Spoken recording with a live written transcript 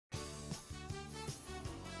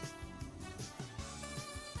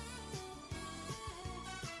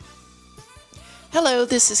Hello,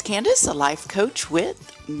 this is Candace, a life coach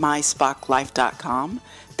with myspocklife.com.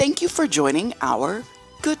 Thank you for joining our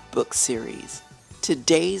Good Book series.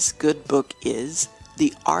 Today's good book is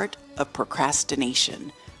The Art of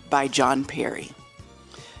Procrastination by John Perry.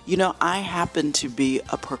 You know, I happen to be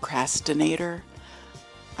a procrastinator.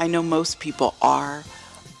 I know most people are,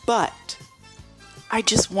 but I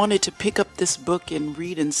just wanted to pick up this book and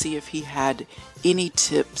read and see if he had any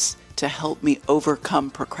tips to help me overcome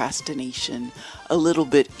procrastination a little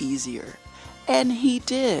bit easier. And he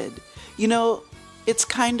did. You know, it's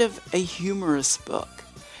kind of a humorous book,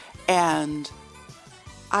 and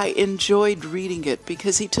I enjoyed reading it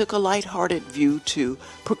because he took a lighthearted view to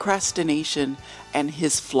procrastination and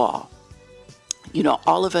his flaw. You know,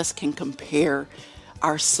 all of us can compare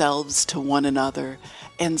ourselves to one another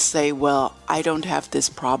and say, well, I don't have this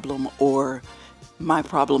problem, or my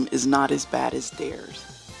problem is not as bad as theirs.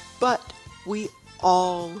 But we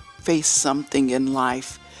all face something in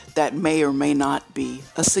life that may or may not be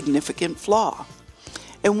a significant flaw.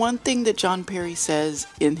 And one thing that John Perry says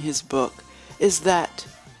in his book is that,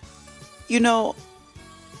 you know,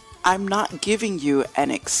 I'm not giving you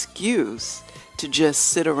an excuse to just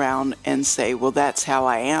sit around and say, well, that's how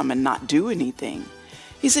I am, and not do anything.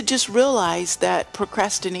 He said, just realize that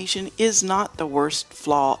procrastination is not the worst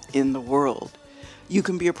flaw in the world. You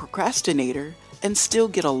can be a procrastinator and still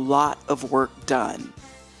get a lot of work done.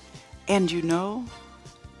 And you know,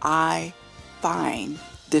 I find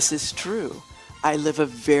this is true. I live a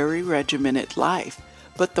very regimented life,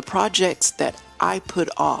 but the projects that I put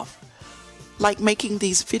off, like making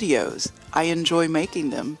these videos, I enjoy making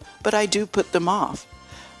them, but I do put them off.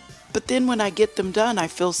 But then when I get them done, I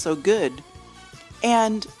feel so good.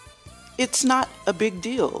 And it's not a big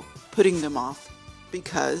deal putting them off,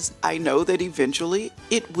 because I know that eventually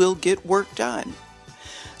it will get work done.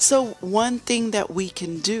 So one thing that we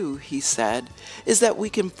can do, he said, is that we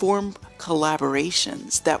can form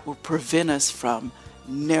collaborations that will prevent us from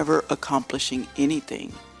never accomplishing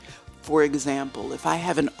anything. For example, if I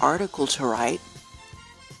have an article to write,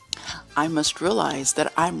 I must realize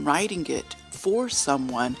that I'm writing it for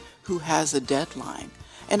someone who has a deadline,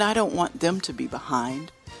 and I don't want them to be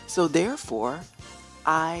behind. So therefore,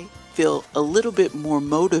 I feel a little bit more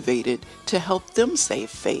motivated to help them save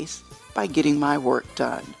face by getting my work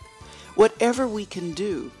done. Whatever we can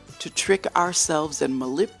do to trick ourselves and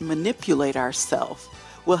manipulate ourselves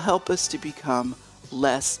will help us to become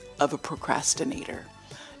less of a procrastinator.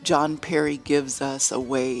 John Perry gives us a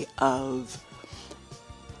way of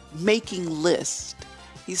making lists.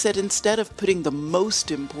 He said instead of putting the most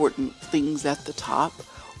important things at the top,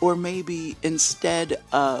 or maybe instead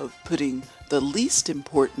of putting the least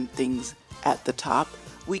important things at the top,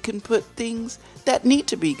 we can put things that need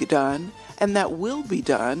to be done and that will be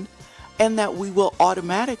done and that we will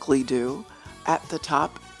automatically do at the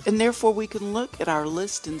top. And therefore we can look at our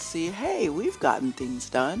list and see, hey, we've gotten things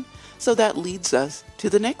done. So that leads us to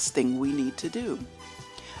the next thing we need to do.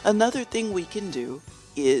 Another thing we can do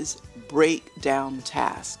is break down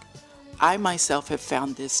tasks. I myself have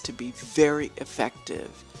found this to be very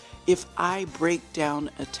effective. If I break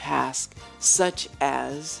down a task such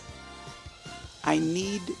as I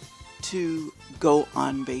need to go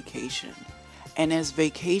on vacation, and as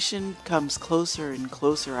vacation comes closer and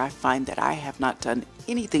closer, I find that I have not done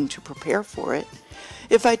anything to prepare for it.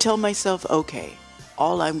 If I tell myself, okay,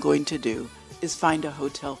 all I'm going to do is find a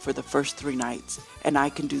hotel for the first 3 nights, and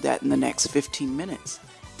I can do that in the next 15 minutes,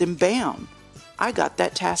 then bam, I got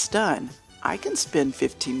that task done. I can spend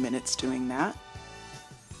 15 minutes doing that.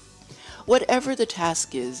 Whatever the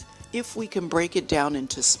task is, if we can break it down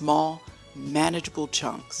into small, manageable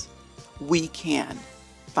chunks, we can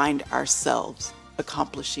find ourselves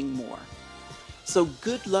accomplishing more. So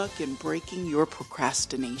good luck in breaking your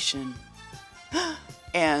procrastination.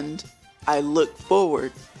 And I look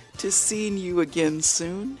forward to seeing you again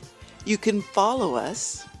soon. You can follow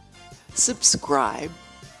us, subscribe,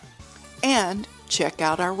 and check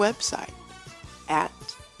out our website at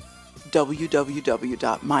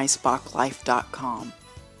www.myspocklife.com.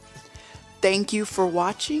 Thank you for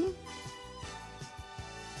watching,